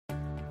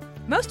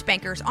Most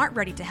bankers aren't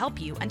ready to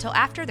help you until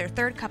after their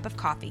third cup of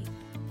coffee.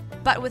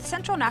 But with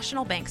Central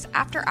National Bank's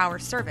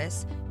after-hours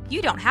service,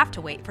 you don't have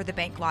to wait for the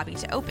bank lobby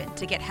to open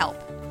to get help.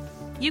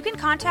 You can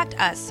contact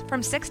us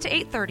from 6 to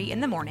 8:30 in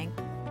the morning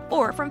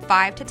or from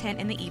 5 to 10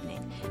 in the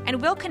evening,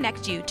 and we'll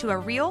connect you to a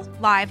real,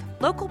 live,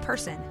 local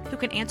person who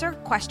can answer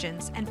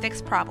questions and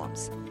fix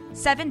problems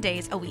 7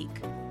 days a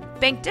week.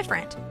 Bank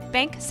different.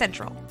 Bank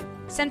Central.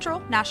 Central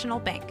National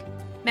Bank.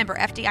 Member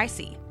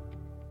FDIC.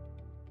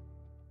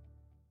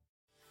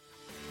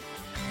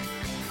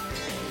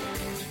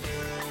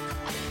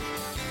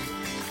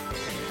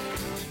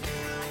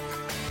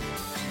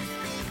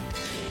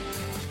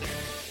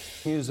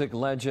 Music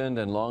legend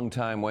and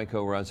longtime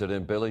Waco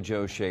resident Billy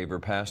Joe Shaver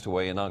passed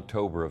away in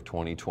October of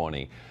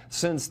 2020.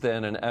 Since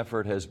then, an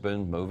effort has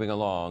been moving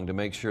along to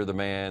make sure the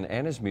man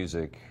and his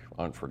music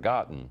aren't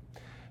forgotten.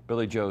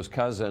 Billy Joe's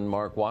cousin,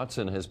 Mark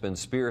Watson, has been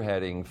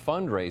spearheading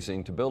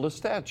fundraising to build a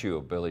statue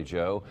of Billy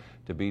Joe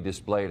to be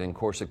displayed in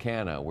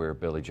Corsicana, where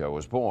Billy Joe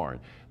was born.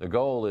 The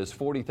goal is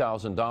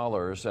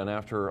 $40,000, and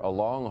after a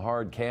long,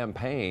 hard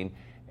campaign,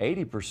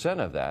 80%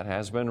 of that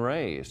has been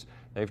raised.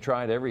 They've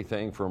tried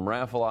everything from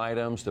raffle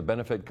items to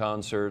benefit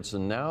concerts,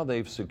 and now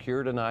they've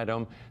secured an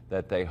item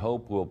that they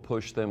hope will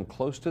push them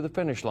close to the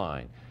finish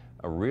line.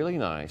 A really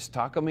nice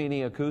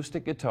Takamine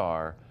acoustic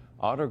guitar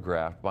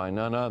autographed by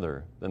none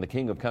other than the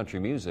king of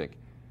country music,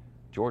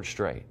 George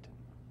Strait.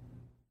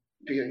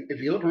 If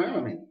you look around,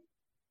 I mean,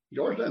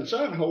 George doesn't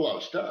sign a whole lot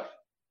of stuff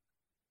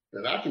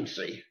that I can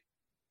see.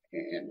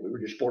 And we were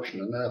just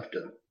fortunate enough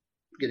to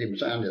get him to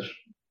sign this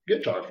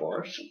guitar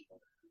for us.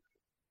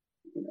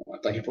 I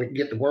think if we can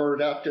get the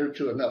word out there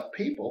to enough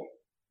people,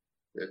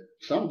 that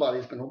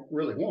somebody's going to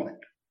really want it.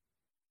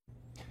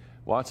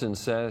 Watson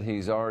said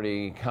he's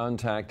already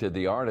contacted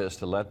the artist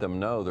to let them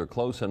know they're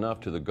close enough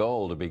to the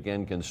goal to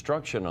begin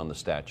construction on the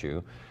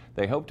statue.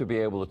 They hope to be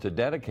able to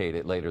dedicate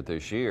it later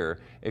this year.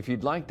 If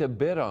you'd like to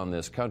bid on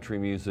this country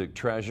music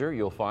treasure,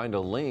 you'll find a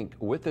link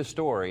with this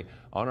story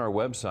on our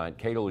website,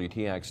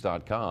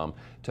 kwtx.com.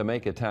 To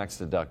make a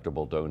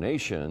tax-deductible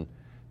donation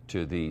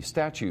to the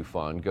statue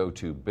fund, go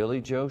to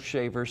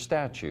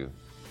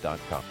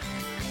BillyJoeShaverStatue.com.